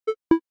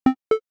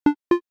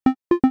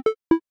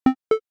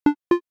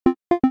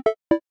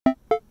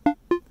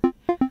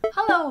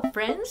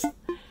friends.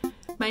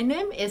 My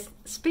name is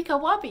Spica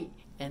Wobbe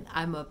and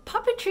I'm a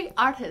puppetry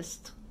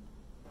artist.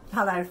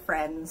 Hello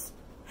friends.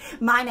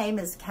 My name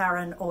is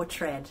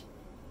Oughtred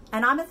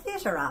and I'm a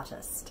theatre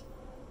artist.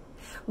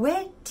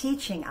 We're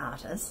teaching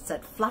artists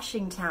at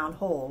Flushing Town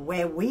Hall,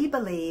 where we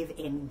believe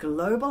in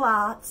global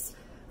arts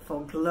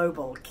for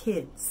global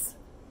kids.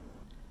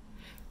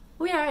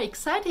 We are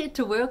excited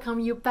to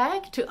welcome you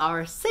back to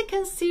our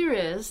second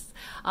series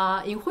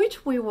in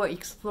which we will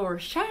explore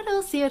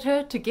shadow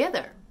theater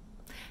together.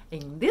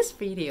 In this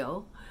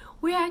video,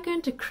 we are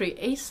going to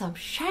create some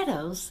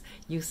shadows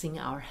using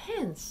our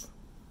hands.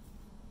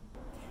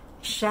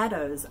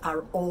 Shadows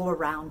are all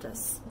around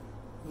us.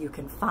 You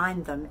can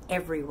find them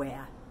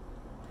everywhere.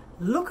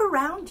 Look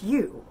around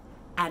you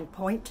and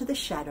point to the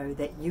shadow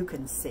that you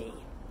can see.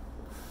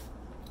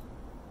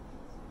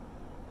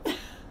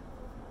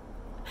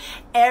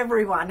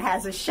 Everyone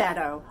has a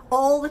shadow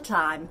all the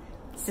time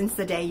since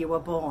the day you were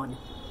born.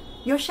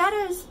 Your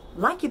shadow's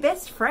like your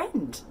best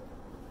friend.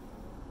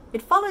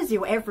 It follows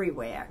you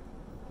everywhere.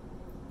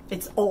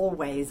 It's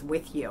always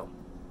with you.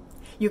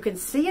 You can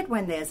see it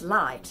when there's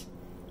light,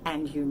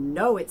 and you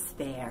know it's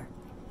there,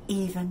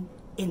 even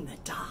in the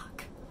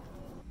dark.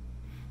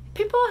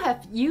 People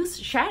have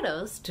used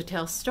shadows to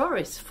tell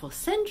stories for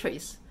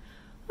centuries.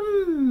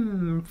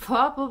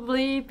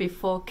 Probably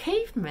before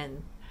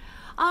cavemen.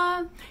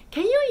 Can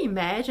you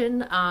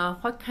imagine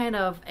what kind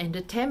of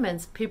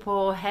entertainments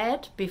people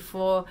had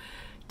before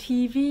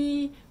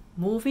TV,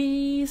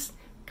 movies,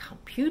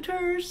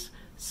 computers,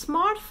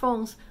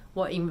 smartphones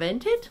were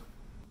invented?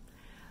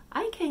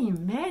 I can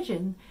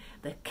imagine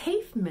the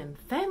caveman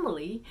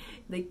family.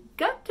 They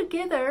got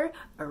together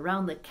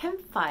around the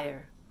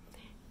campfire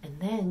and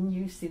then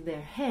using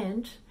their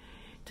hand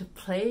to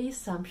play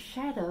some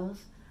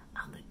shadows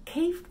on the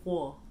cave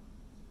wall.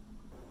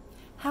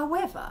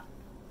 However,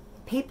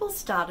 people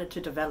started to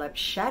develop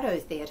shadow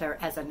theatre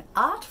as an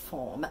art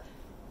form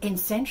in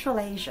Central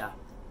Asia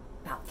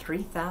about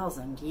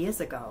 3,000 years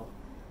ago.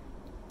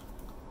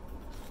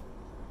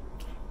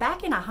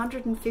 Back in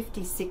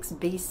 156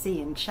 BC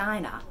in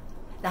China,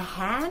 the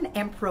Han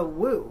Emperor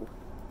Wu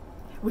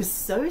was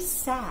so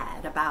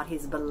sad about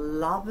his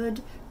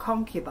beloved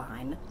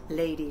concubine,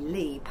 Lady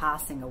Li,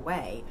 passing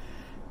away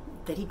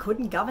that he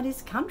couldn't govern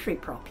his country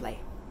properly.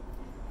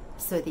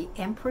 So the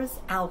emperor's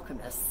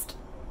alchemist,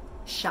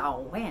 Shao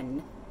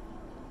Wen,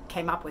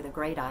 came up with a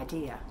great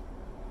idea.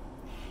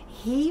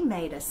 He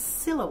made a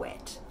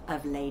silhouette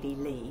of Lady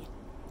Li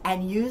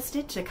and used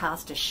it to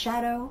cast a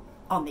shadow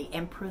on the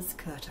emperor's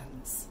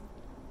curtains.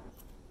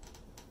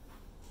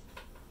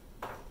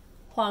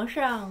 皇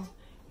上，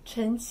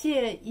臣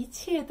妾一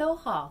切都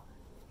好，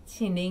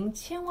请您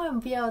千万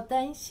不要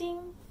担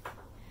心，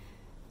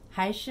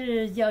还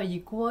是要以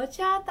国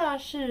家大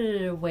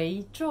事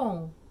为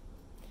重。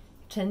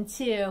臣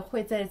妾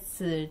会在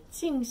此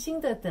静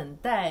心的等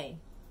待，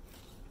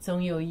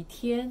总有一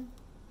天，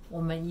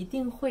我们一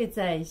定会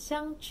再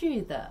相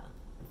聚的。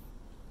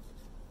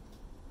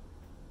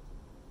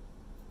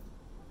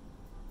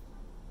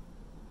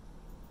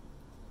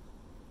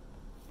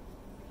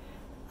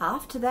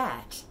After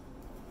that,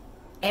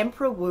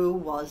 Emperor Wu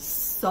was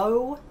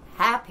so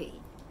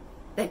happy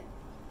that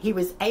he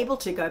was able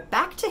to go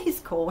back to his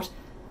court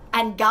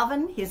and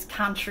govern his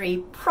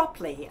country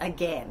properly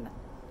again.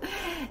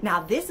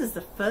 Now, this is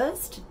the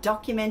first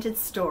documented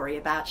story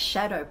about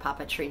shadow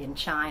puppetry in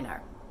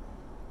China.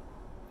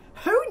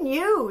 Who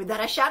knew that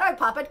a shadow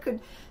puppet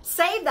could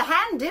save the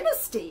Han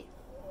Dynasty?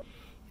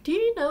 Do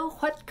you know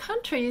what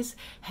countries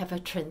have a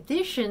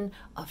tradition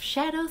of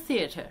shadow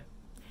theater?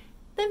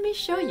 Let me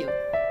show you.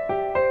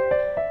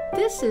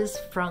 This is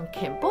from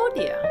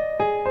Cambodia.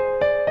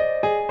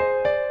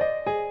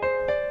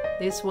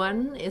 This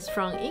one is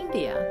from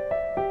India.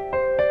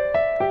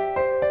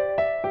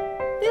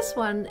 This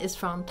one is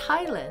from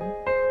Thailand.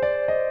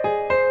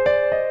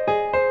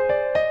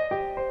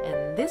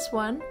 And this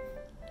one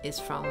is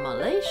from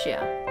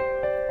Malaysia.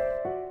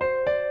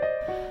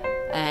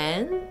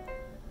 And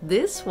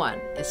this one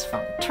is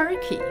from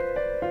Turkey.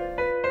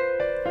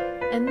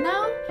 And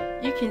now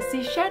you can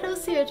see shadow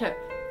theater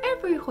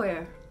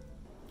everywhere.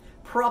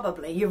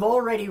 Probably you've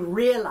already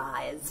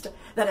realized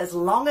that as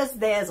long as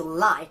there's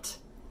light,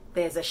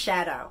 there's a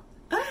shadow.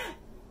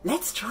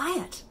 Let's try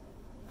it.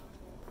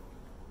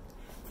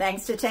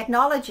 Thanks to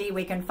technology,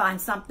 we can find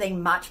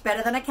something much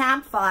better than a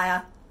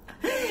campfire.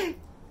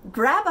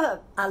 Grab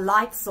a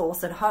light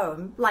source at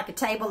home, like a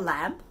table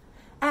lamp,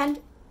 and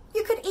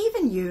you could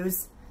even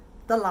use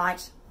the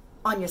light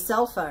on your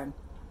cell phone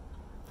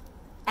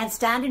and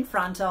stand in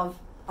front of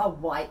a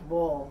white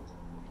wall.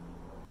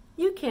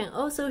 You can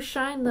also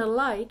shine the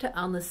light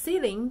on the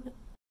ceiling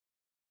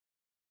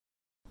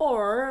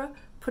or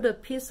put a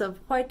piece of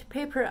white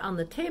paper on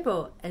the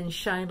table and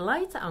shine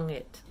light on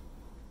it.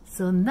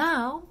 So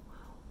now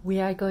we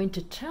are going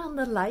to turn on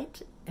the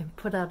light and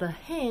put out a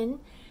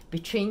hand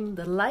between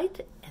the light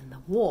and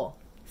the wall.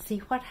 See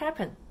what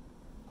happens.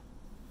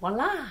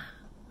 Voila!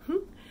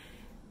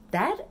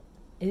 That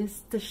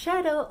is the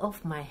shadow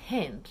of my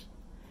hand.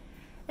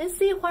 And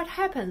see what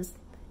happens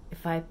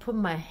if I put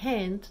my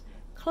hand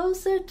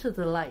closer to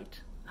the light.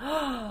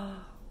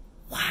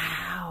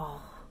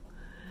 Wow!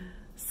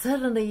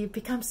 Suddenly it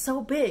becomes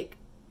so big.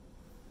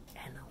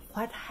 And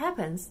what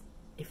happens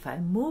if I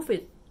move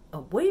it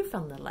away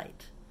from the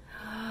light?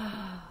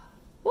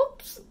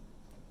 Whoops!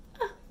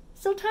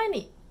 So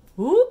tiny.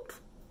 Whoop!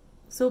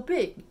 So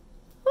big.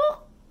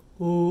 Oh!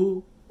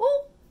 Ooh!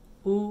 Oh!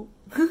 Ooh!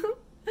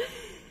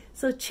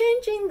 So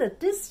changing the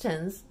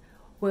distance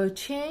will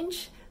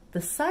change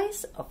the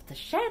size of the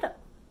shadow.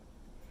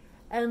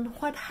 And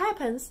what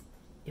happens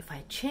if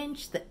I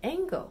change the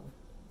angle?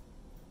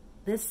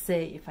 Let's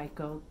say if I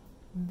go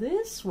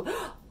this way.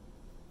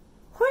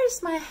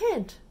 Where's my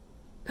hand?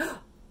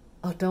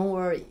 Oh, don't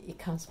worry, it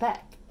comes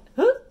back.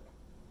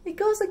 It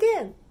goes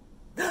again.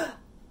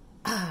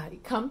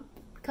 It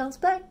comes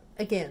back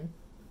again.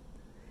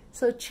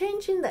 So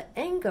changing the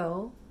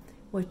angle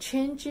will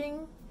change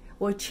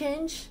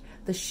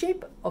the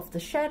shape of the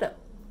shadow.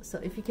 So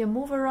if you can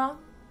move around,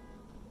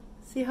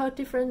 see how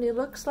different it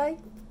looks like?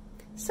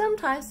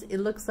 Sometimes it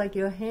looks like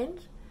your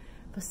hand,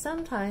 but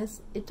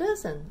sometimes it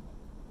doesn't.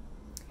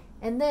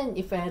 And then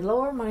if I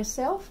lower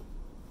myself,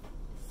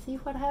 see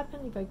what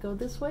happens if I go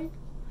this way?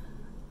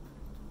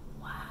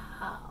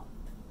 Wow!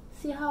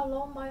 See how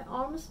long my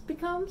arms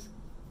becomes?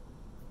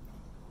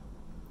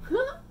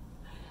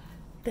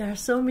 There are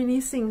so many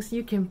things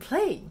you can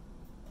play.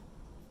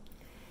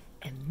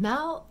 And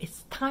now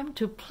it's time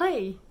to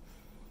play.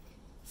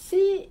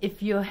 See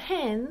if your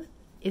hand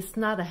is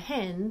not a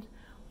hand,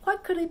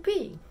 what could it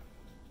be?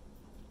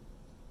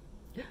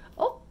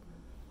 Oh!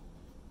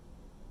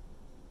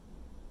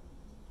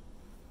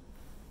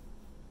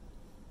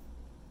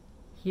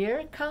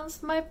 Here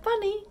comes my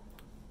bunny.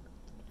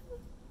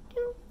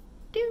 Do,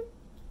 do,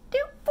 do,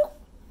 boop.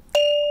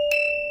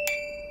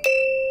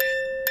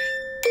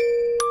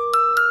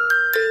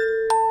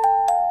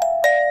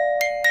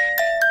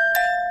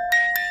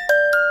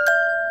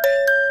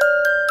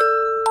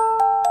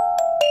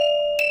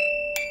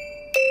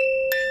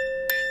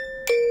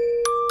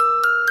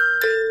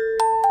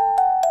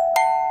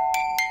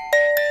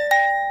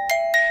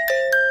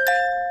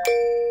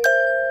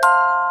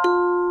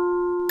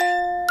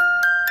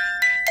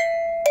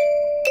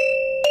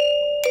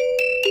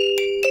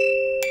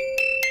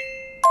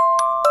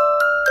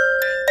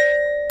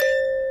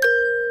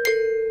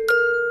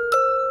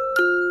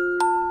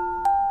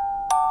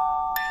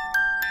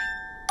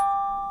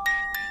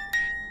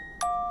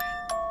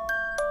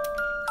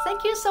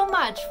 Thank you so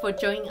much for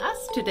joining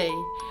us today.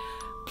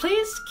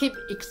 Please keep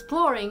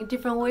exploring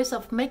different ways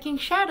of making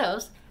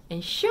shadows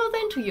and show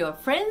them to your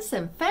friends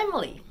and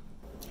family.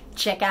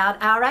 Check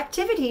out our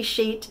activity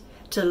sheet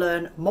to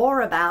learn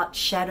more about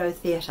shadow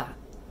theatre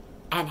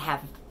and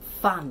have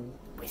fun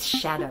with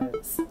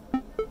shadows.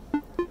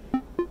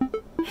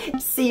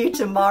 See you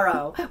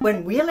tomorrow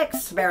when we'll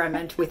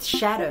experiment with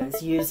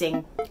shadows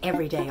using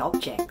everyday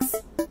objects.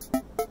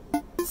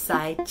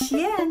 再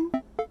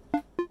见.